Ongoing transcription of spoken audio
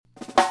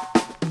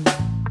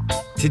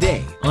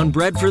Today on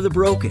Bread for the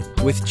Broken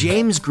with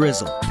James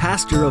Grizzle,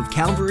 pastor of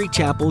Calvary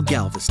Chapel,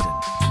 Galveston.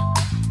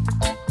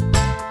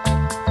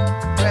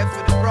 Bread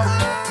for the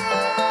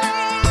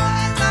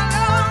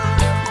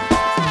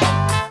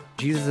broken.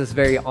 Jesus is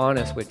very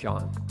honest with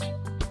John,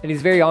 and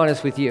he's very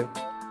honest with you.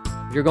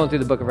 If you're going through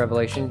the book of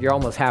Revelation, you're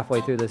almost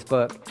halfway through this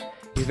book.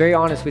 He's very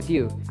honest with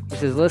you. He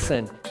says,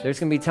 listen, there's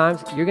going to be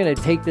times you're going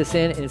to take this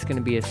in and it's going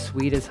to be as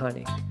sweet as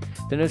honey.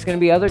 Then there's going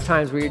to be other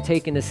times where you're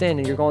taking this in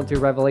and you're going through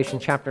Revelation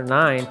chapter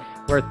 9,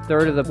 where a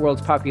third of the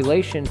world's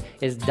population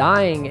is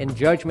dying and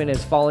judgment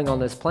is falling on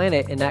this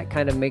planet, and that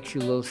kind of makes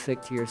you a little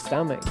sick to your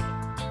stomach.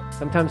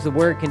 Sometimes the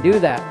word can do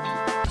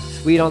that.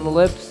 Sweet on the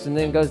lips, and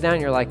then it goes down,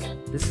 and you're like,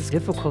 this is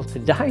difficult to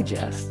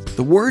digest.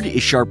 The word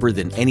is sharper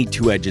than any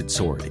two-edged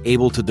sword,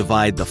 able to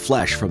divide the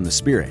flesh from the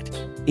spirit.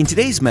 In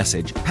today's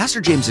message, Pastor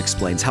James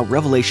explains how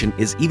Revelation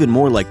is even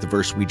more like the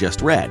verse we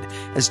just read,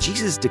 as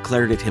Jesus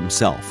declared it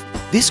himself.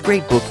 This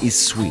great book is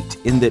sweet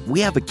in that we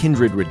have a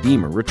kindred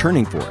Redeemer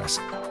returning for us,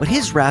 but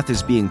his wrath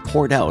is being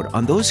poured out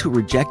on those who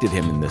rejected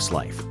him in this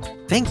life.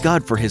 Thank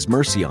God for his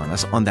mercy on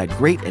us on that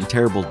great and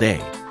terrible day.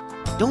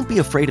 Don't be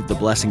afraid of the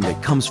blessing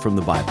that comes from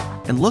the Bible,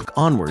 and look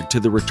onward to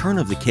the return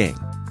of the King.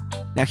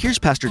 Now here's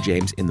Pastor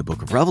James in the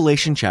book of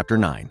Revelation chapter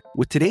 9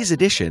 with today's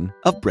edition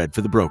of Bread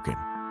for the Broken.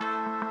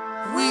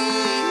 We need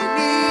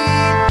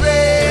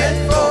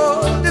bread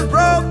for the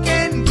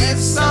broken. Give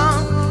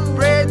some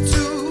bread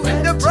to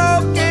the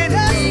broken.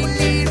 We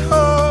need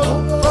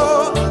hope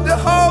for the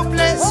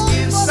hopeless.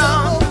 Give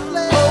some hope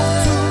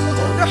to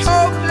the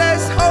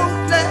hopeless.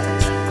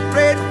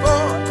 Bread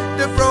for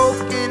the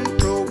broken.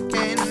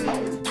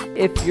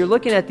 If you're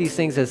looking at these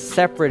things as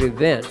separate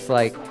events,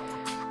 like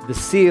the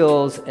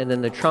seals and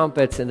then the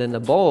trumpets and then the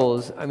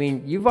bowls, I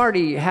mean, you've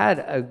already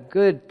had a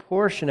good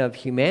portion of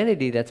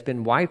humanity that's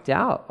been wiped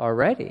out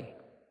already.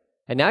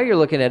 And now you're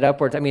looking at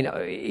upwards, I mean,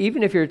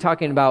 even if you're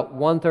talking about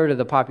 1/3 of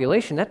the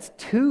population, that's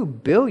 2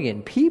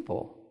 billion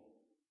people.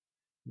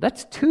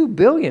 That's 2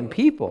 billion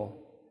people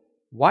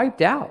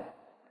wiped out.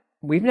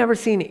 We've never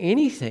seen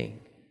anything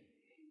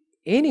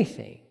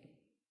to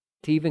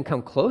even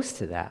come close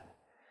to that.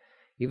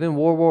 Even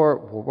World War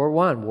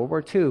I, World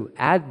War II,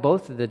 add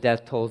both of the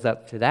death tolls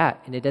up to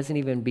that, and it doesn't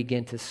even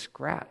begin to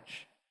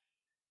scratch.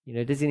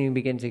 It doesn't even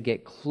begin to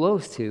get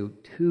close to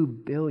 2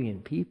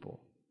 billion people.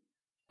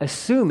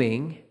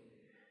 Assuming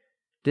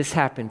this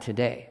happened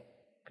today.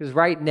 Because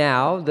right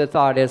now, the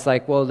thought is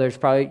like, well, there's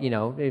probably,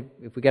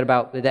 if we get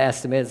about, the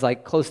estimate is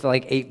like close to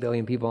like 8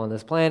 billion people on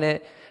this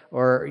planet,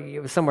 or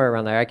somewhere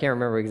around there. I can't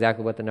remember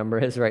exactly what the number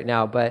is right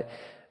now, but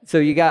so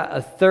you got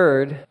a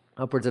third,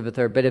 upwards of a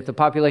third. But if the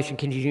population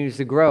continues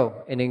to grow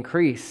and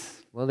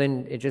increase, well,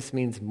 then it just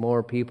means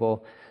more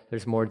people,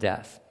 there's more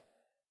death.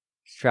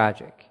 It's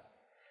tragic.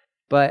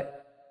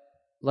 But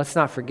let's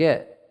not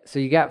forget, so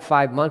you got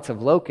 5 months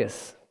of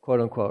locusts,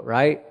 quote unquote,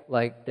 right?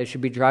 Like they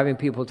should be driving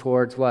people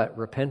towards what?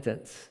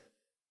 Repentance.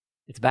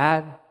 It's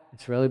bad.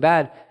 It's really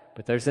bad.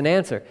 But there's an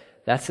answer.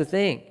 That's the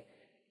thing.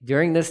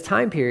 During this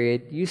time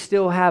period, you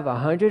still have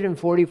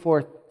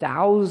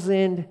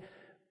 144,000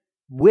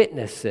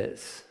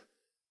 witnesses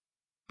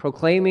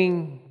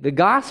proclaiming the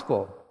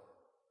gospel.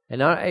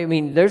 And I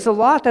mean, there's a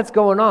lot that's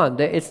going on.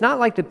 It's not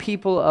like the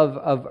people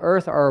of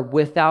earth are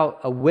without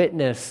a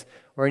witness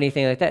or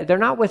anything like that. They're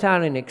not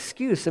without an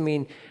excuse. I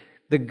mean,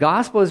 the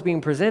gospel is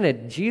being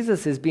presented.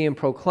 Jesus is being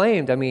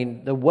proclaimed. I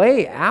mean, the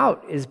way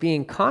out is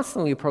being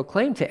constantly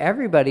proclaimed to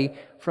everybody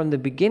from the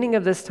beginning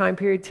of this time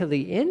period to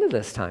the end of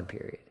this time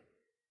period.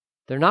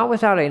 They're not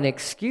without an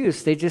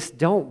excuse. They just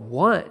don't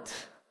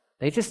want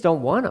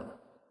them.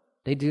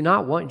 They do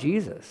not want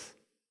Jesus.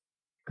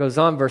 Goes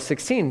on, verse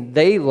 16,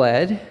 they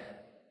led,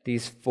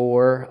 these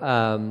 4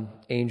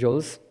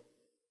 angels,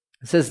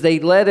 it says they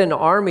led an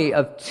army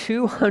of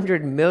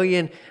 200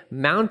 million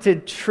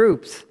mounted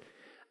troops.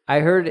 I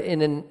heard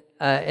in an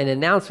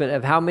announcement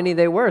of how many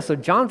they were. So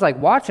John's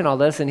like watching all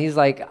this and he's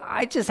like,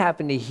 I just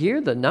happened to hear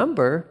the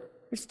number.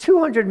 There's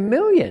 200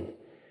 million.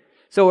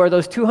 So are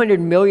those 200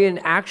 million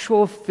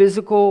actual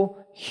physical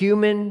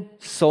human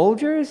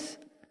soldiers?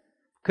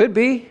 Could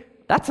be.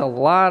 That's a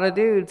lot of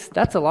dudes.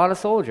 That's a lot of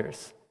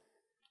soldiers.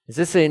 Is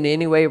this in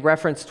any way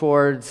reference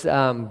towards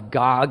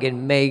Gog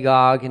and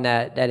Magog and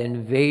that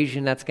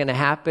invasion that's going to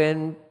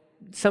happen?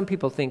 Some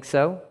people think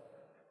so.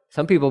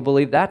 Some people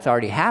believe that's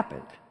already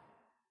happened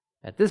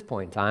at this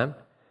point in time.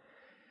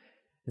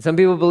 And some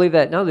people believe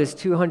that, no, there's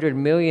 200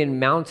 million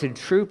mounted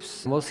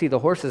troops. We'll see the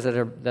horses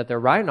that they're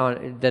riding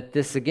on, that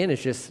this, again,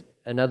 is just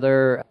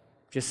another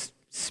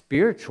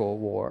spiritual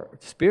war,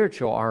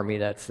 spiritual army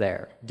that's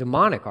there,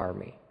 demonic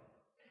army.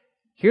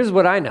 Here's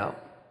what I know.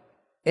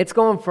 It's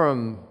going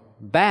from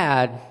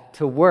bad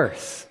to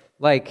worse.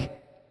 Like,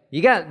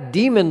 you got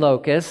demon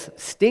locusts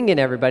stinging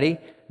everybody.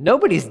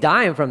 Nobody's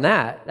dying from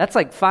that. That's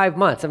like 5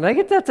 months. I mean, I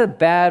guess that's a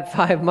bad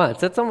 5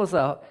 months. That's almost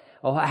a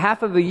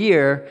half of a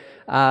year.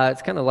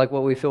 It's kind of like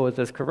what we feel with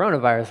this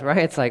coronavirus, right?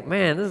 It's like,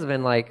 man, this has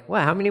been like,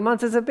 wow, how many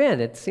months has it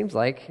been? It seems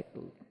like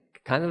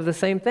kind of the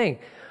same thing.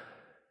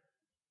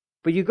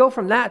 But you go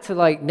from that to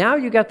like, now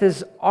you got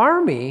this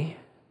army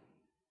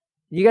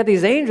You got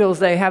these angels,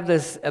 they have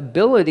this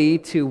ability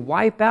to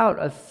wipe out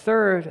a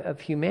third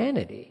of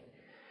humanity.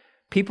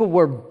 People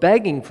were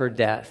begging for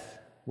death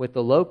with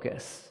the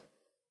locusts.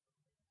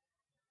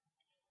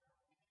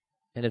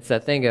 And it's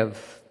that thing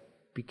of,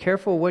 be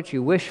careful what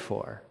you wish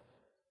for,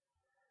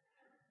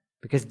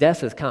 because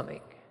death is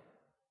coming.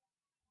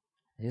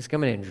 And it's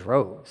coming in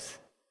droves.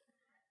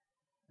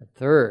 A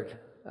third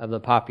of the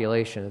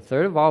population, a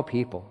third of all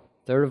people,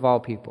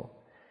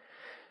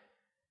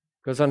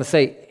 Goes on to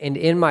say, and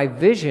in my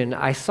vision,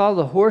 I saw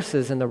the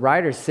horses and the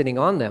riders sitting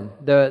on them.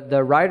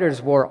 The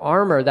riders wore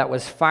armor that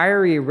was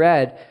fiery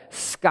red,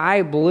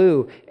 sky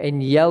blue,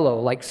 and yellow,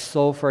 like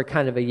sulfur,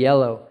 kind of a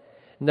yellow.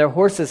 And their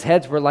horses'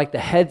 heads were like the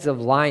heads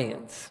of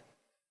lions.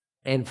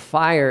 And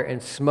fire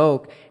and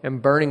smoke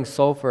and burning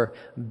sulfur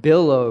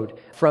billowed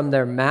from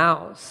their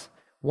mouths.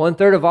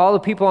 1/3 of all the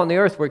people on the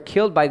earth were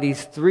killed by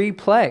these 3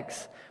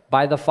 plagues,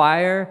 by the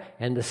fire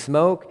and the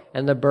smoke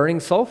and the burning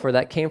sulfur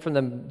that came from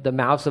the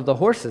mouths of the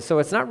horses. So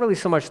it's not really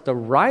so much the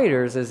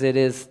riders as it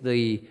is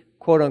the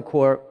quote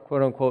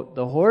unquote,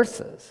 the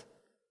horses.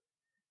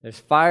 There's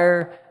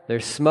fire,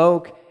 there's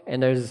smoke,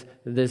 and there's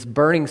this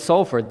burning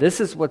sulfur. This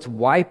is what's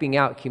wiping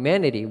out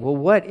humanity. Well,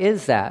 what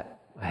is that?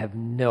 I have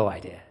no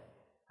idea.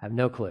 I have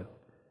no clue.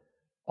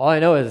 All I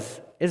know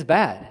is it's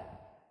bad.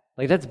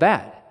 Like, that's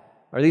bad.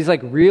 Are these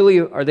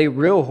are they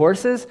real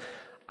horses?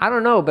 I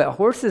don't know, but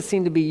horses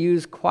seem to be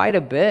used quite a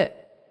bit.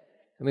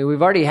 I mean,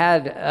 we've already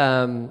had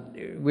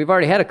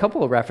a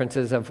couple of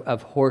references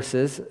of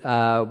horses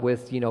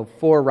with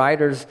 4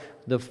 riders,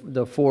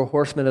 the 4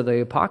 horsemen of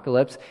the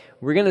apocalypse.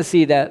 We're going to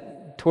see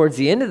that towards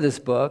the end of this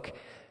book,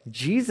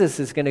 Jesus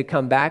is going to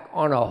come back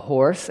on a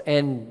horse,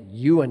 and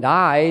you and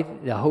I,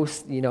 the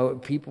host,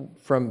 people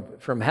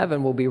from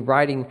heaven, will be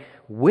riding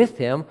with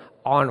him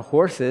on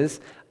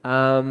horses.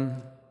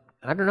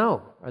 I don't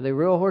know. Are they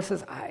real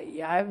horses? I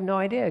have no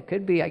idea. It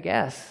could be, I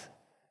guess.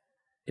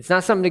 It's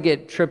not something to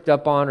get tripped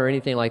up on or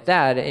anything like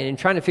that. And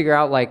trying to figure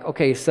out,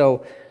 okay,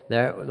 so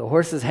the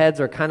horses' heads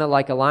are kind of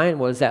like a lion.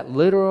 Was that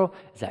literal?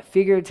 Is that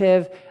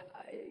figurative?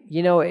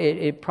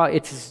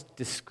 It's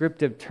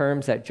descriptive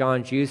terms that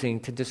John's using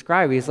to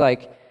describe. He's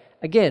like,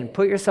 again,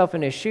 put yourself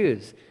in his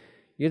shoes.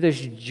 You're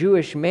this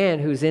Jewish man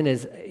who's in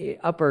his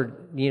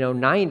upper,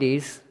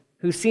 90s,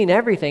 who's seen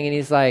everything, and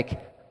he's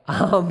like,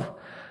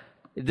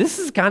 this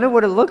is kind of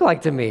what it looked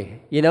like to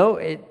me.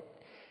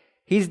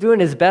 He's doing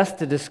his best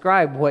to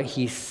describe what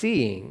he's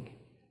seeing.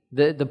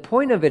 The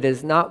point of it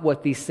is not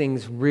what these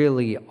things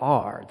really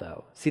are,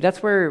 though. See,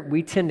 that's where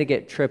we tend to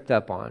get tripped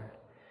up on,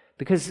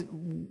 because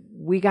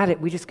we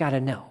just got to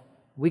know.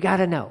 We got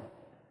to know.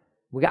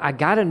 I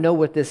got to know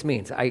what this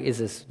means. Is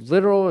this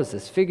literal? Is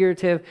this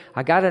figurative?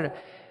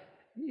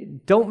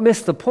 Don't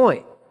miss the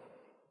point,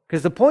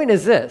 because the point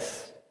is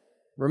this.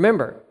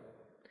 Remember,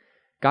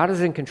 God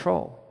is in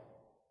control.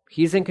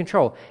 He's in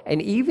control.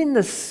 And even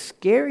the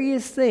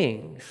scariest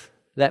things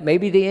that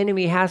maybe the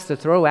enemy has to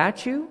throw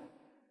at you,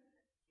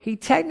 he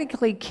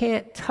technically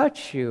can't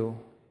touch you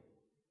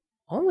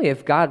only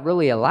if God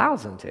really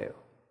allows him to. I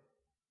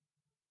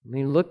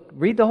mean,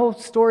 read the whole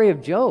story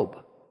of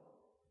Job.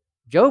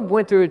 Job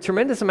went through a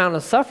tremendous amount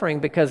of suffering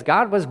because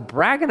God was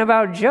bragging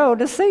about Job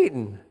to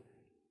Satan.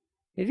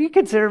 If you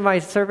consider my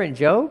servant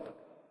Job,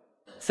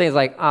 Satan's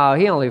like, oh,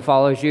 he only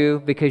follows you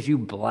because you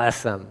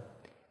bless him.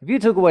 If you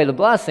took away the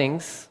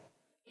blessings,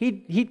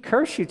 he'd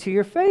curse you to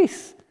your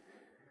face.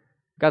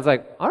 God's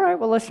like, all right,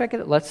 well, let's check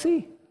it. Let's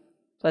see.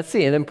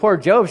 And then poor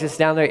Job's just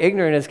down there,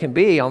 ignorant as can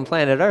be on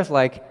planet Earth,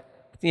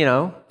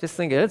 just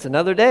thinking it's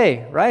another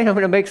day, right? I'm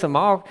going to make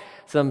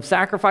some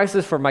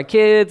sacrifices for my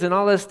kids and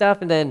all this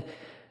stuff, and then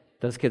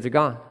those kids are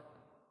gone.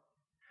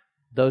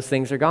 Those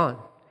things are gone.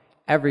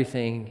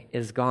 Everything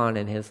is gone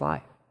in his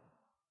life.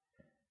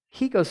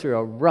 He goes through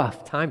a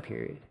rough time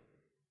period.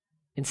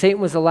 And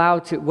Satan was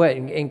allowed to,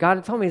 and God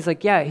had told me, he's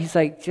like,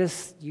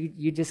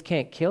 you just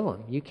can't kill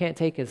him. You can't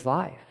take his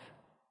life.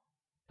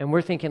 And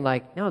we're thinking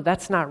no,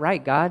 that's not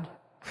right, God.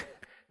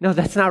 No,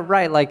 that's not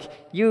right.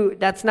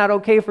 That's not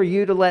okay for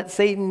you to let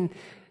Satan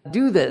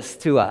do this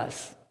to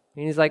us.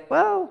 And he's like,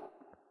 well,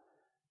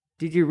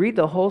 did you read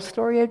the whole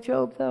story of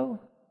Job,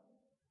 though?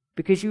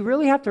 Because you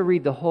really have to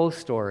read the whole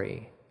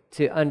story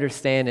to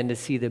understand and to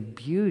see the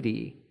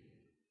beauty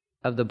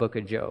of the book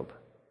of Job.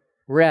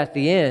 We're at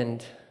the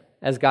end,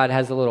 as God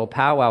has a little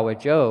powwow with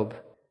Job.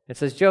 It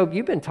says, Job,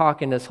 you've been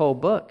talking this whole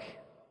book.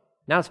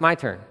 Now it's my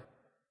turn.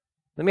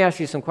 Let me ask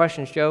you some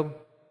questions, Job.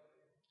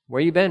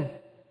 Where you been?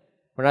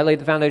 When I laid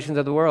the foundations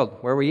of the world,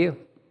 where were you?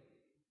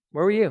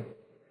 Where were you?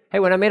 Hey,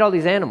 when I made all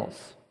these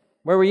animals,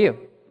 where were you?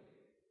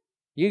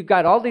 You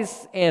got all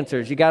these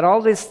answers. You got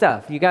all this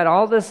stuff. You got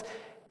all this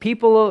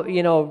people,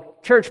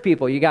 church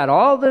people. You got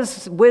all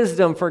this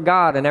wisdom for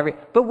God and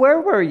but where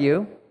were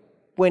you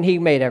when he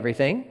made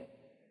everything?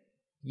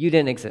 You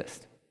didn't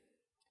exist.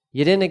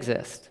 You didn't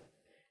exist.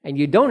 And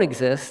you don't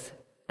exist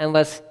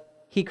unless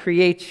he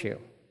creates you.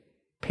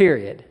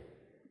 Period.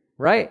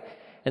 Right?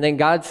 And then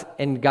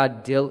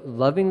God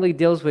lovingly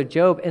deals with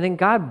Job, and then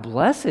God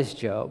blesses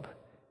Job.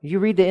 You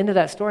read the end of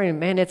that story, and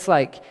man, it's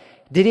like,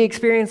 did he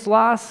experience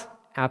loss?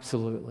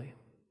 Absolutely.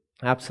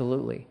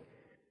 Absolutely.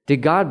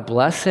 Did God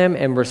bless him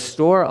and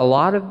restore a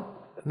lot of,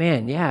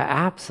 man, yeah,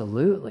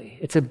 absolutely.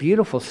 It's a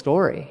beautiful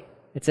story.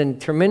 It's a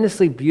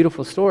tremendously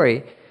beautiful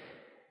story.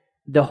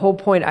 The whole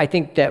point I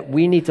think that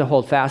we need to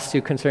hold fast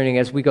to concerning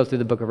as we go through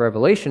the book of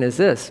Revelation is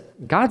this: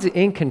 God's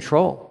in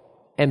control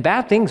and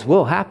bad things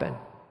will happen,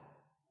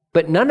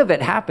 but none of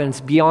it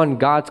happens beyond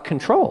God's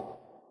control,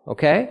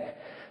 okay?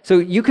 So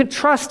you could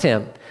trust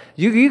him.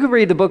 You could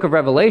read the book of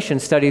Revelation,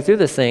 study through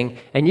this thing,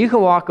 and you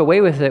can walk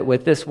away with it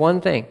with this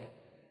one thing: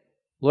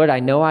 Lord, I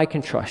know I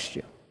can trust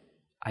you.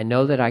 I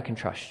know that I can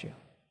trust you.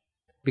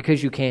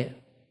 Because you can.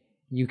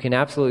 You can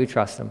absolutely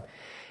trust him.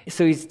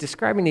 So he's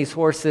describing these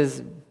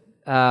horses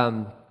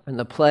and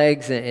the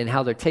plagues and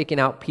how they're taking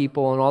out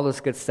people and all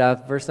this good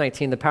stuff. Verse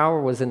 19, the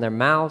power was in their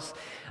mouths,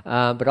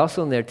 but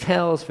also in their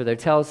tails, for their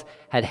tails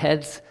had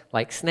heads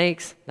like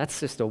snakes. That's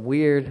just a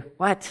weird,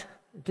 what?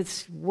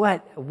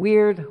 A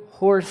weird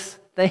horse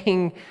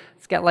thing.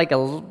 It's got like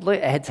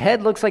its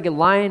head looks like a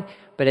lion,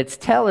 but its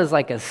tail is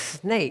like a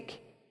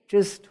snake.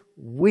 Just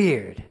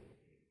weird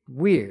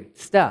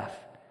stuff.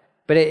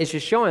 But it's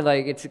just showing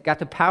like it's got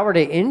the power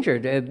to injure,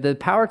 the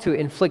power to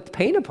inflict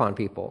pain upon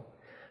people.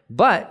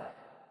 But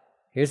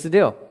here's the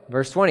deal.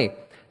 Verse 20.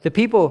 The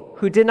people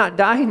who did not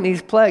die in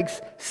these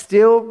plagues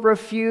still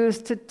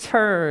refused to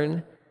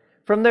turn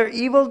from their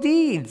evil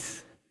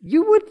deeds.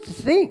 You would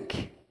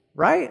think,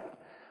 right?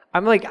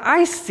 I'm like,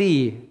 I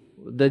see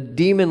the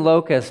demon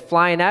locust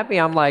flying at me.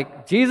 I'm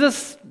like,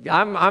 Jesus,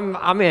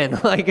 I'm in.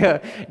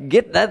 Like,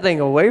 get that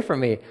thing away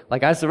from me.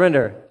 Like, I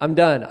surrender. I'm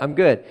done. I'm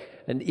good.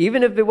 And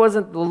even if the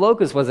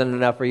locust wasn't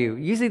enough for you,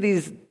 you see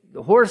these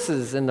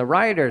horses and the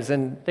riders,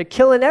 and they're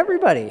killing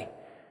everybody.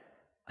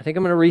 I think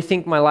I'm going to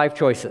rethink my life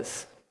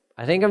choices.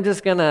 I think I'm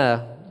just going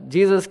to,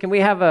 Jesus, can we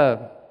have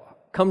a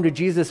come to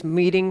Jesus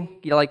meeting?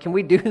 Can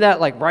we do that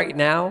like right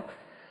now?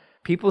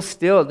 People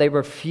still, they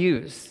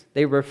refused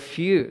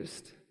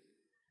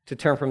to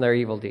turn from their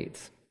evil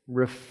deeds.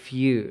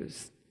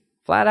 Refused.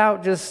 Flat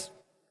out, just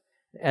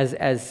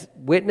as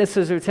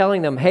witnesses are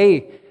telling them,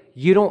 hey,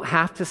 you don't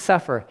have to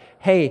suffer.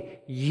 Hey,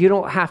 you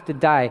don't have to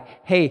die.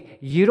 Hey,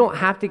 you don't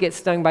have to get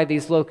stung by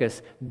these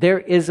locusts. There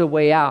is a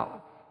way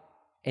out.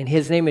 And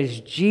his name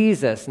is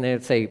Jesus. And they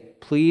would say,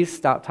 please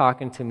stop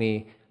talking to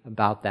me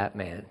about that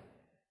man.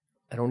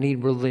 I don't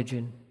need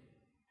religion.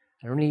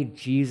 I don't need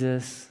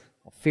Jesus.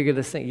 I'll figure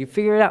this thing. You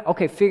figure it out.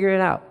 Okay, figure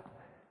it out.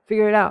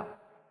 Figure it out.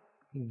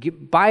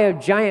 Buy a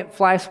giant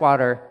fly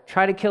swatter.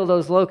 Try to kill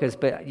those locusts,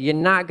 but you're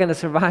not going to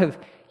survive.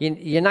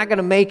 You're not going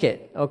to make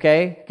it,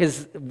 okay?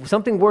 Because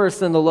something worse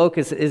than the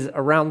locust is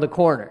around the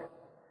corner.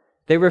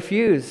 They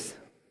refuse.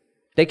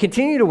 They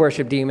continue to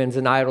worship demons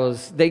and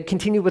idols. They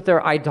continue with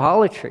their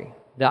idolatry.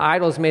 The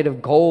idols made of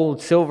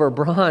gold, silver,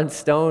 bronze,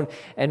 stone,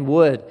 and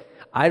wood.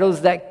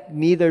 Idols that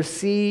neither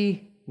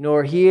see,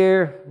 nor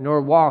hear,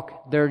 nor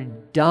walk. They're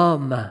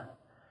dumb.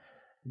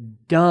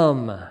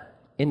 Dumb.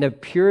 In the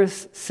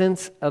purest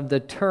sense of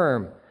the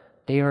term,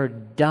 they are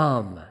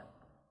dumb.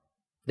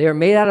 They are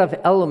made out of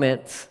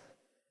elements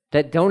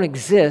that don't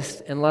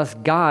exist unless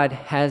God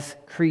has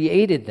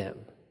created them.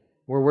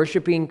 We're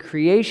worshiping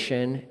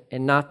creation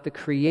and not the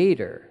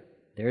Creator.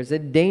 There's a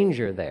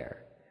danger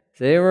there.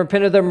 So they don't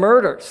repent of their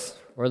murders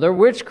or their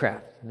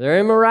witchcraft, their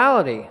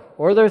immorality,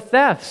 or their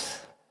thefts.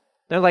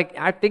 They're like,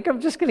 I think I'm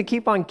just going to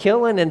keep on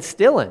killing and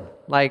stealing.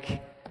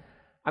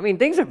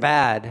 Things are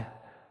bad,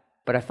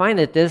 but I find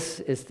that this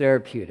is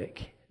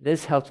therapeutic.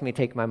 This helps me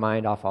take my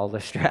mind off all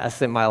the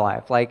stress in my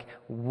life. Like,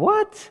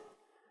 what?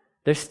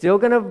 They're still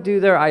going to do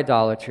their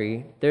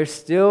idolatry. There's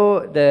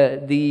still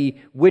the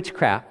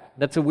witchcraft.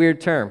 That's a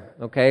weird term,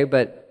 okay?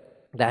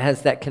 But that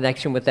has that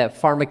connection with that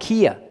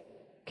pharmakia,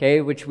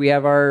 okay? Which we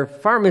have our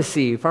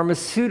pharmacy,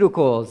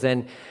 pharmaceuticals.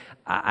 And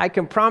I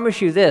can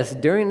promise you this.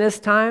 During this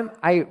time,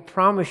 I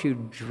promise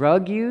you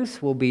drug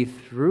use will be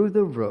through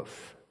the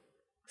roof.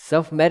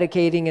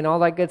 Self-medicating and all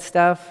that good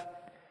stuff.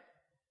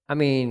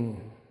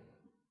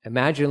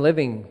 Imagine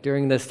living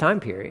during this time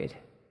period.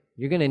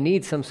 You're going to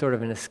need some sort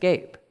of an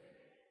escape.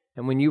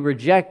 And when you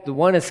reject the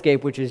one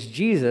escape, which is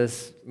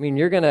Jesus,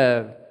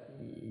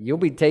 you'll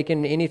be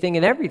taking anything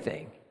and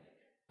everything.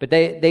 But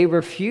they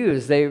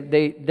refuse.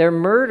 They're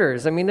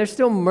murderers. They're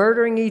still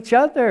murdering each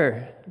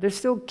other. They're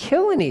still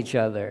killing each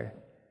other.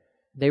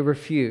 They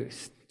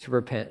refuse to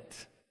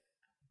repent.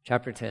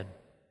 Chapter 10.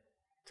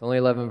 It's only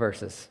 11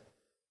 verses.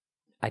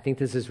 I think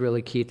this is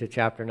really key to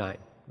chapter 9,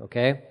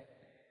 okay? It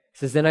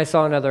says, then I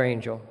saw another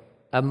angel,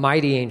 a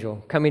mighty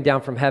angel, coming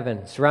down from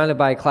heaven, surrounded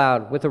by a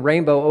cloud, with a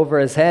rainbow over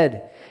his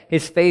head.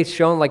 His face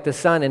shone like the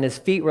sun, and his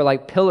feet were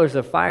like pillars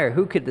of fire.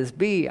 Who could this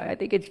be? I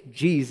think it's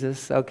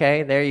Jesus,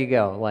 okay? There you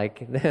go.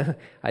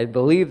 I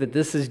believe that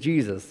this is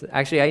Jesus.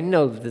 Actually, I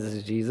know that this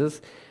is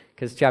Jesus,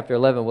 because chapter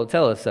 11 will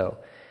tell us so.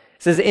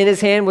 It says, in his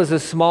hand was a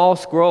small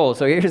scroll.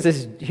 So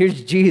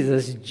here's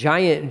Jesus,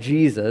 giant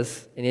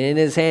Jesus, and in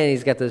his hand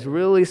he's got this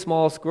really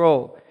small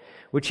scroll,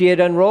 which he had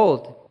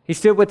unrolled. He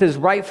stood with his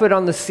right foot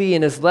on the sea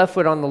and his left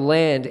foot on the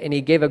land, and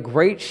he gave a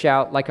great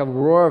shout like a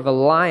roar of a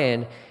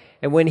lion.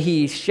 And when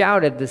he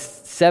shouted, the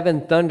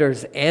seven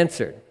thunders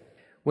answered.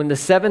 When the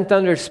seventh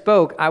thunder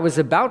spoke, I was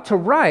about to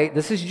write,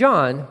 this is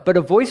John, but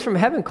a voice from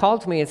heaven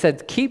called to me and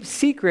said, keep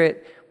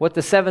secret what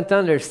the seventh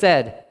thunder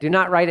said. Do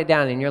not write it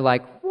down. And you're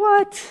like,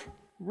 what?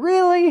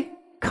 Really?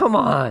 Come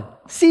on.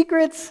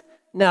 Secrets?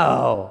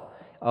 No.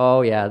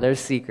 Oh yeah, there's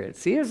secrets.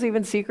 See, there's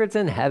even secrets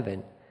in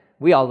heaven.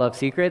 We all love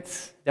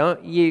secrets.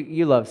 Don't you?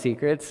 You love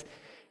secrets.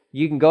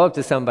 You can go up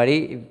to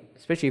somebody,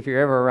 especially if you're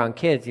ever around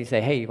kids, you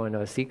say, hey, you want to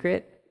know a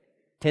secret?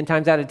 10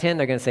 times out of 10,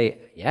 they're going to say,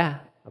 yeah,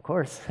 of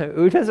course.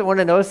 Who doesn't want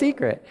to know a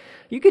secret?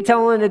 You could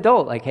tell an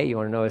adult, like, hey, you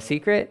want to know a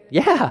secret?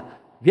 Yeah.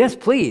 Yes,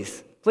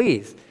 please.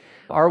 Please.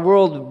 Our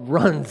world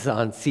runs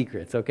on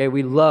secrets, okay?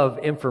 We love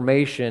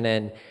information,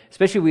 and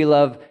especially we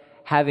love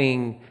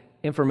having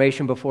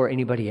information before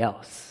anybody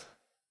else,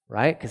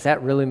 right? Because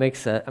that really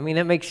makes it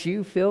makes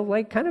you feel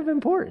like kind of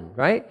important,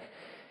 right?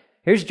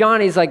 Here's John,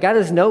 he's like got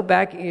his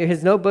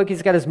notebook,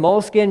 he's got his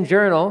moleskin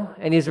journal,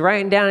 and he's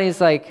writing down, and he's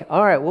like,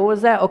 all right, what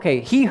was that? Okay,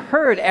 he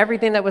heard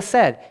everything that was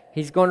said.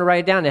 He's going to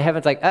write it down, and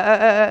heaven's like,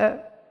 no,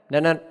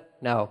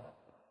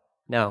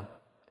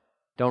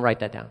 don't write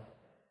that down.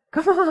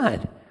 Come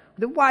on,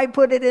 then why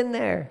put it in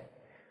there?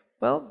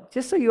 Well,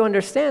 just so you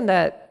understand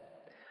that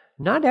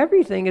not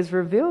everything is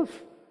revealed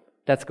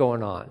that's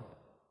going on.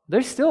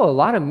 There's still a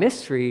lot of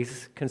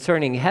mysteries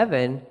concerning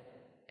heaven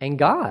and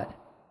God.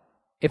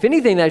 If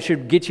anything, that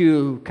should get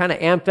you kind of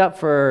amped up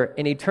for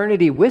an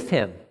eternity with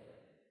him.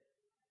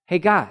 Hey,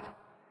 God,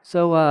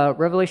 so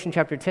Revelation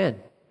chapter 10,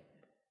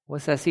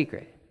 what's that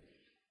secret?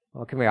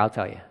 Well, come here, I'll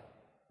tell you,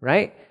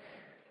 right?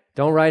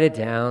 Don't write it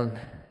down.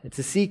 It's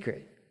a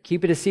secret.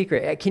 Keep it a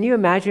secret. Can you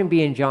imagine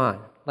being John?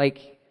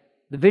 Like,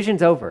 the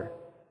vision's over.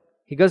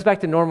 He goes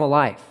back to normal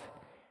life.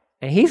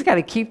 And he's got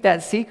to keep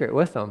that secret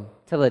with him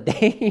till the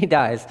day he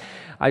dies.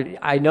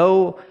 I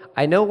know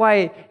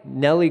why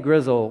Nellie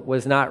Grizzle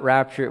was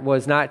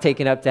not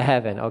taken up to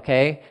heaven,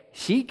 okay?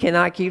 She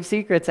cannot keep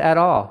secrets at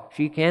all.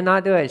 She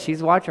cannot do it.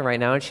 She's watching right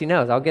now, and she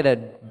knows. I'll get a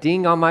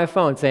ding on my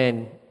phone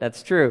saying,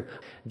 that's true.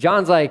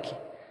 John's like,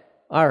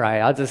 all right,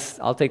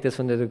 I'll take this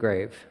one to the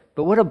grave.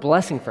 But what a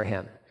blessing for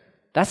him.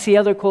 That's the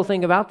other cool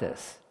thing about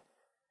this.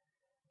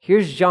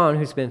 Here's John,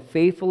 who's been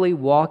faithfully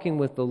walking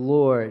with the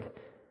Lord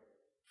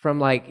from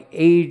like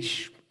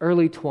age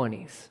early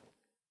 20s.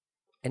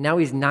 And now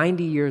he's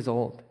 90 years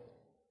old.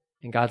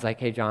 And God's like,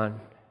 hey, John,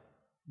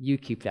 you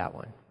keep that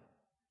one.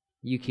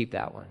 You keep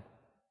that one.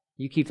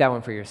 You keep that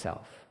one for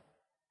yourself.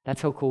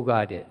 That's how cool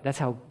God is. That's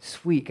how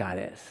sweet God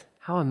is.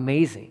 How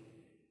amazing.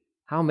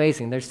 How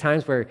amazing. There's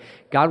times where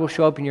God will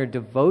show up in your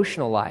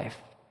devotional life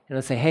and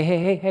he'll say,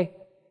 hey,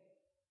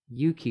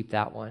 you keep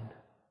that one.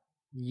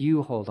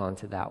 You hold on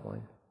to that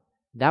one.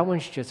 That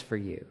one's just for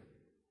you.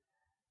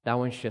 That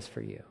one's just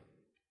for you.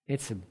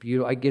 It's a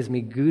beautiful, it gives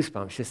me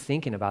goosebumps just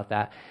thinking about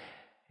that.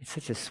 It's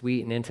such a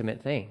sweet and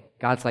intimate thing.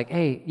 God's like,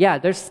 hey, yeah,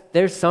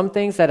 there's some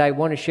things that I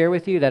want to share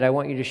with you that I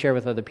want you to share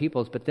with other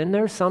people, but then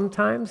there's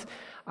sometimes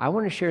I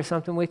want to share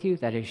something with you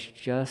that is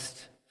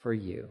just for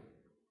you.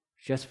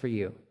 Just for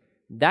you.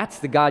 That's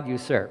the God you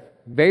serve.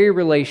 Very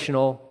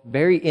relational,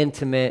 very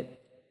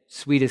intimate,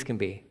 sweet as can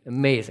be.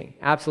 Amazing.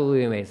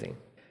 Absolutely amazing.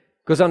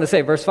 Goes on to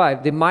say, verse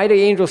 5, the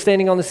mighty angel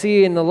standing on the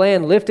sea and the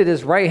land lifted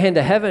his right hand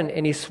to heaven,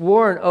 and he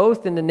swore an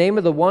oath in the name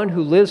of the one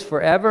who lives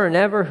forever and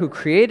ever, who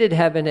created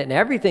heaven and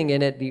everything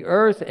in it, the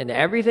earth and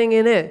everything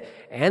in it,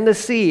 and the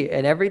sea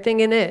and everything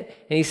in it.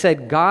 And he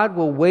said, God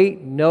will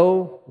wait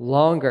no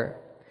longer.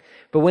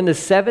 But when the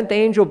seventh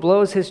angel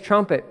blows his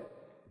trumpet,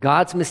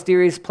 God's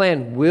mysterious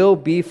plan will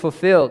be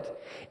fulfilled.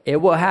 It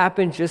will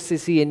happen just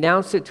as he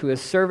announced it to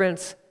his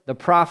servants, the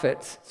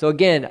prophets. So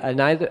again,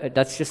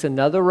 that's just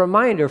another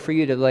reminder for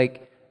you to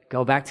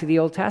go back to the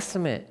Old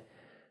Testament.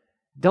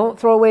 Don't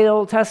throw away the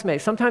Old Testament.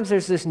 Sometimes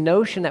there's this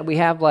notion that we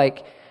have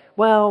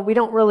we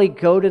don't really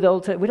go to the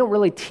Old Testament. We don't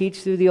really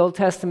teach through the Old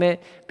Testament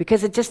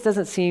because it just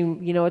doesn't seem,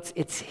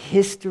 it's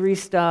history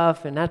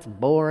stuff and that's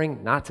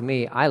boring. Not to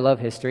me. I love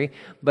history.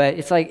 But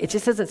it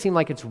just doesn't seem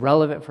like it's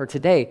relevant for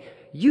today.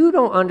 You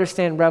don't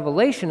understand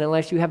Revelation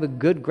unless you have a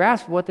good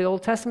grasp of what the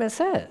Old Testament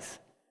says.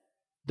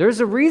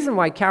 There's a reason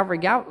why Calvary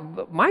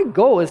my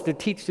goal is to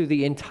teach through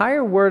the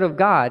entire Word of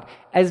God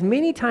as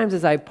many times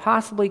as I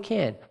possibly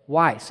can.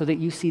 Why? So that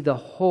you see the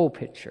whole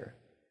picture.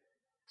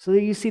 So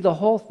that you see the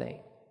whole thing.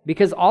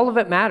 Because all of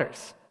it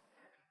matters.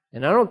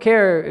 And I don't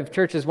care if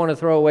churches want to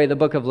throw away the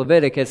book of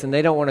Leviticus and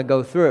they don't want to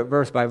go through it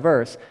verse by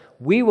verse.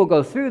 We will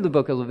go through the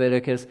book of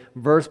Leviticus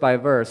verse by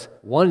verse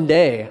one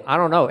day. I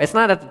don't know. It's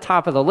not at the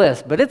top of the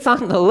list, but it's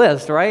on the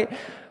list, right?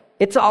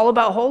 It's all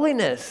about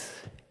holiness.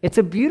 It's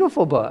a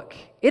beautiful book.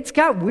 It's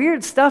got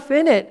weird stuff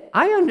in it.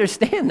 I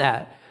understand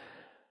that.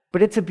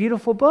 But it's a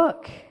beautiful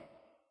book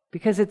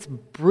because it's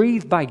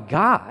breathed by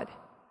God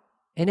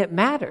and it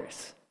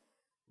matters.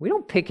 We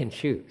don't pick and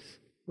choose.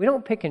 We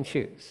don't pick and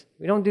choose.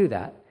 We don't do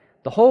that.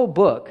 The whole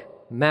book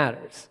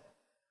matters.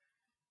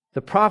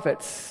 The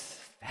prophets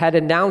had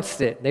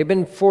announced it. They've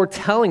been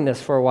foretelling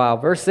this for a while.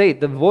 Verse 8,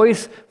 the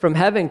voice from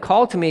heaven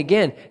called to me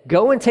again,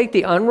 go and take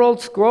the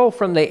unrolled scroll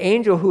from the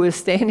angel who is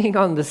standing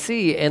on the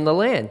sea and the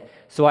land.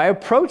 So I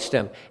approached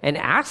him and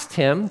asked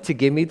him to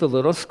give me the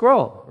little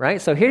scroll,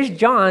 right? So here's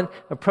John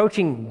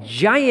approaching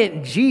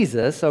giant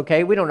Jesus,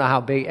 okay? We don't know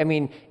how big. I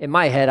mean, in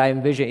my head, I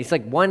envision he's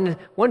like one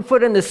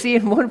foot in the sea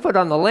and 1 foot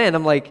on the land.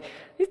 I'm like,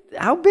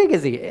 how big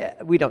is he?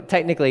 We don't,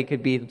 technically it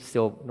could be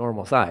still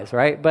normal size,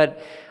 right?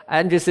 But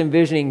I'm just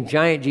envisioning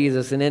giant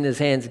Jesus, and in his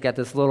hands he's got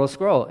this little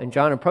scroll. And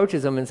John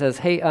approaches him and says,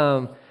 hey,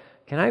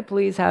 can I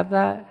please have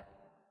that?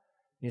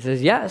 He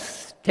says,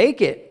 yes,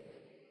 take it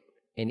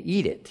and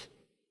eat it.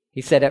 He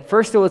said, at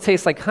first it will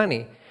taste like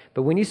honey,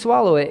 but when you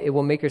swallow it, it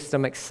will make your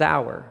stomach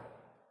sour.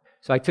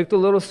 So I took the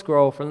little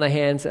scroll from the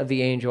hands of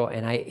the angel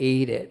and I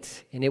ate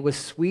it. And it was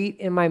sweet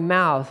in my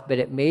mouth, but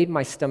it made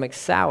my stomach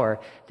sour.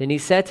 Then he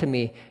said to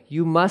me,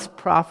 you must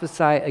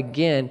prophesy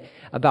again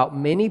about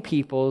many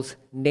peoples,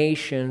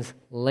 nations,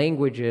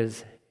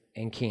 languages,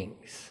 and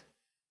kings.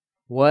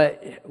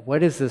 What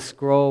is this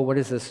scroll? What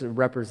is this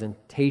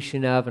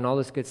representation of? And all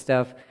this good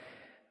stuff.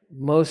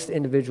 Most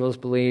individuals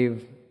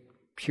believe,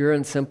 pure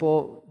and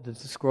simple, that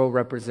the scroll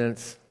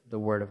represents the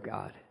Word of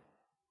God.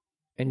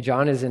 And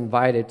John is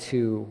invited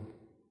to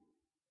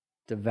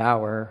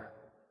devour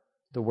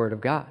the Word of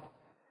God.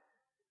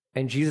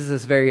 And Jesus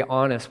is very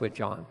honest with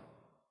John.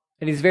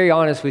 And he's very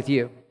honest with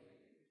you.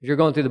 You're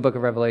going through the book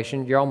of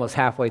Revelation. You're almost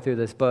halfway through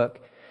this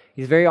book.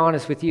 He's very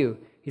honest with you.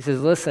 He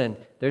says, listen,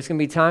 there's going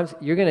to be times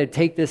you're going to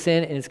take this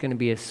in and it's going to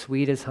be as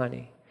sweet as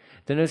honey.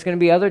 Then there's going to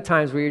be other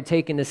times where you're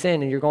taking this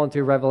in and you're going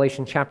through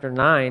Revelation chapter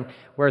 9,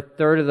 where a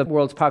third of the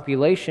world's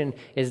population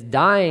is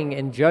dying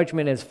and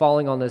judgment is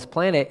falling on this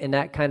planet, and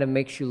that kind of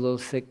makes you a little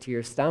sick to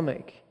your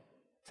stomach.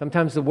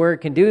 Sometimes the word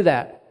can do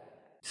that.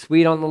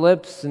 Sweet on the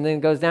lips, and then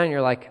it goes down, and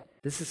you're like,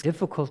 this is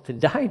difficult to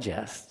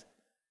digest.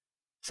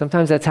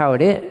 Sometimes that's how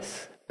it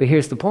is. But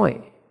here's the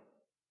point.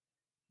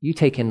 You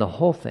take in the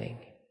whole thing.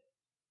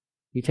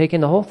 You take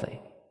in the whole thing.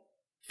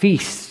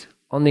 Feast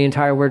on the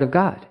entire Word of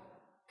God.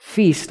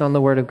 Feast on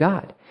the Word of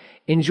God.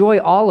 Enjoy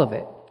all of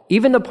it.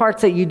 Even the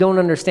parts that you don't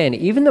understand.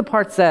 Even the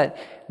parts that,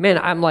 man,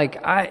 I'm like,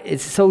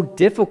 it's so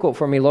difficult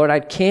for me, Lord.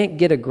 I can't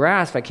get a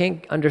grasp. I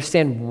can't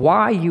understand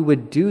why you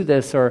would do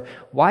this or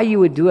why you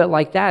would do it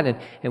like that.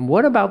 And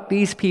what about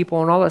these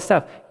people and all that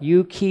stuff?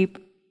 You keep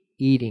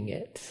eating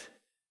it.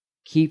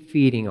 Keep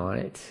feeding on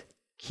it.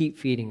 Keep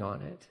feeding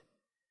on it.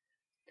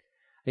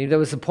 I think that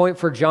was the point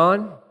for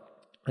John.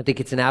 I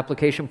think it's an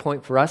application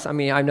point for us. I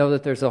mean, I know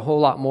that there's a whole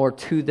lot more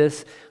to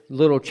this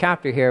little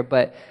chapter here,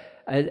 but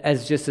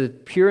as just a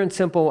pure and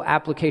simple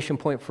application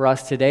point for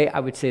us today, I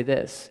would say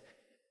this.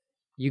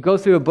 You go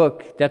through a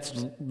book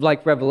that's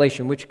like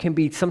Revelation, which can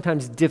be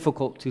sometimes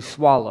difficult to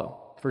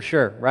swallow, for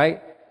sure,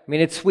 right? I mean,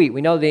 it's sweet.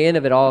 We know the end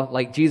of it all,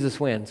 like Jesus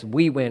wins.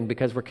 We win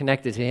because we're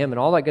connected to him and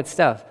all that good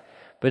stuff.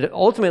 But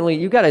ultimately,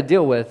 you got to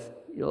deal with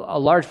a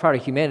large part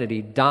of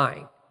humanity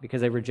dying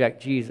because they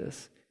reject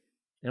Jesus.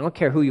 I don't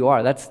care who you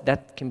are.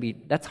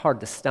 That's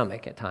hard to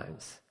stomach at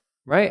times,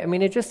 right? I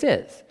mean, it just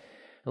is.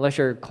 Unless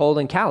you're cold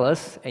and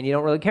callous and you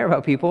don't really care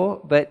about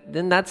people, but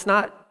then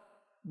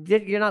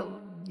you're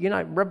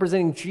not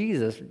representing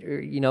Jesus,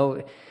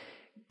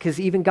 because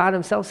even God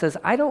himself says,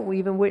 I don't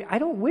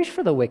wish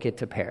for the wicked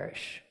to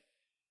perish.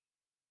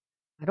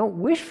 I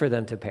don't wish for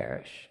them to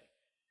perish.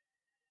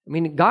 I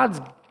mean, God's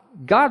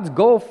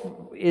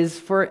goal is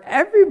for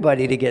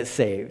everybody to get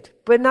saved,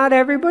 but not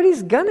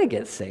everybody's gonna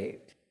get saved.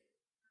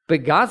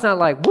 But God's not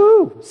like,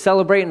 woo,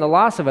 celebrating the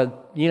loss of a,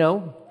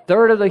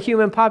 third of the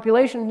human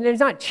population. He's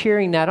not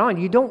cheering that on.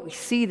 You don't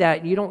see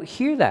that. You don't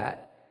hear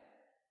that.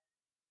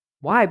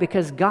 Why?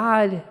 Because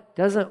God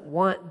doesn't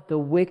want the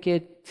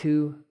wicked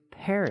to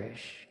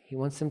perish. He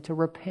wants them to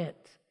repent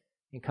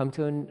and come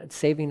to a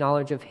saving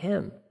knowledge of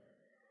him.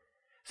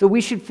 So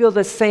we should feel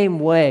the same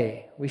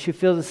way. We should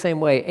feel the same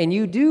way. And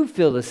you do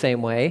feel the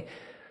same way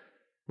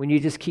when you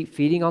just keep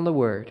feeding on the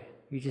Word.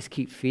 You just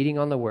keep feeding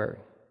on the Word.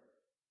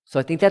 So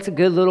I think that's a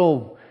good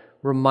little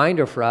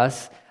reminder for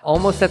us.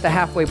 Almost at the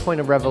halfway point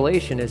of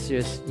Revelation is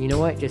just, you know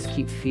what? Just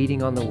keep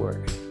feeding on the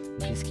Word.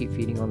 Just keep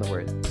feeding on the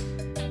Word.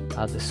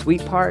 The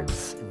sweet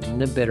parts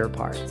and the bitter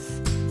parts.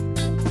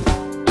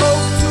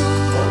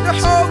 The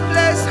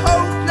hopeless,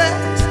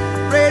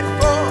 bread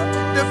for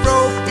the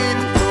broken.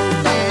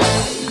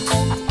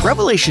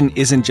 Revelation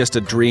isn't just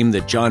a dream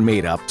that John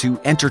made up to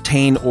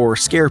entertain or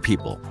scare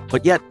people,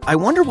 but yet I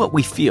wonder what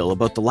we feel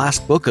about the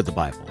last book of the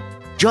Bible.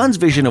 John's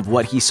vision of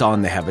what he saw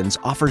in the heavens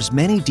offers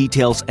many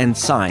details and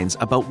signs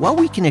about what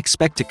we can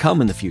expect to come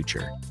in the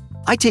future.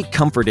 I take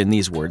comfort in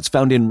these words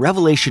found in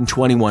Revelation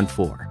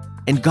 21:4.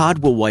 And God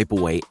will wipe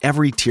away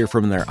every tear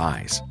from their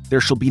eyes.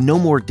 There shall be no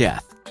more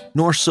death,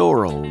 nor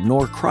sorrow,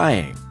 nor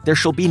crying. There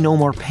shall be no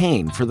more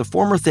pain, for the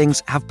former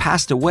things have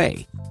passed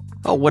away.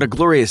 Oh, what a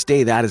glorious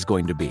day that is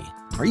going to be.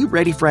 Are you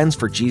ready, friends,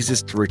 for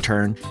Jesus to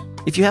return?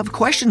 If you have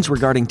questions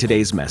regarding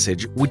today's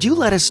message, would you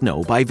let us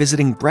know by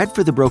visiting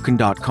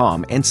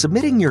breadforthebroken.com and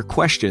submitting your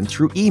question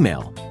through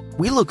email?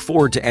 We look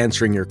forward to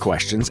answering your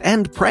questions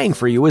and praying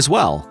for you as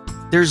well.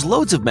 There's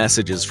loads of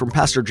messages from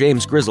Pastor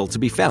James Grizzle to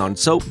be found,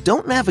 so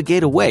don't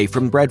navigate away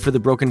from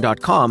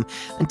breadforthebroken.com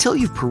until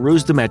you've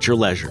perused them at your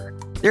leisure.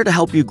 They're to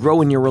help you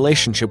grow in your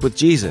relationship with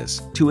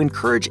Jesus, to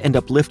encourage and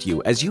uplift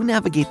you as you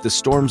navigate the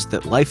storms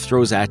that life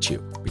throws at you,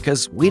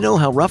 because we know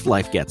how rough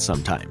life gets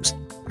sometimes.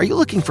 Are you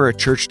looking for a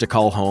church to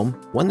call home?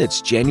 One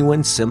that's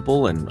genuine,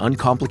 simple, and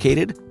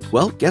uncomplicated?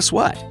 Well, guess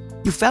what?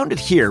 You found it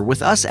here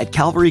with us at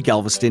Calvary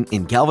Galveston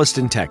in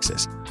Galveston,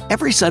 Texas.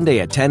 Every Sunday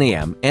at 10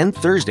 a.m. and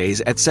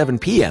Thursdays at 7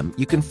 p.m.,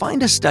 you can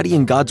find us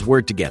studying God's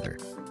Word together.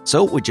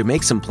 So, would you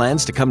make some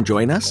plans to come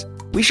join us?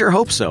 We sure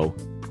hope so.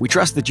 We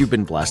trust that you've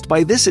been blessed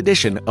by this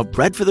edition of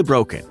Bread for the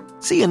Broken.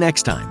 See you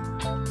next time.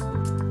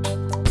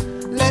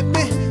 Let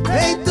me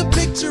paint the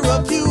picture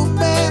of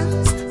humanity.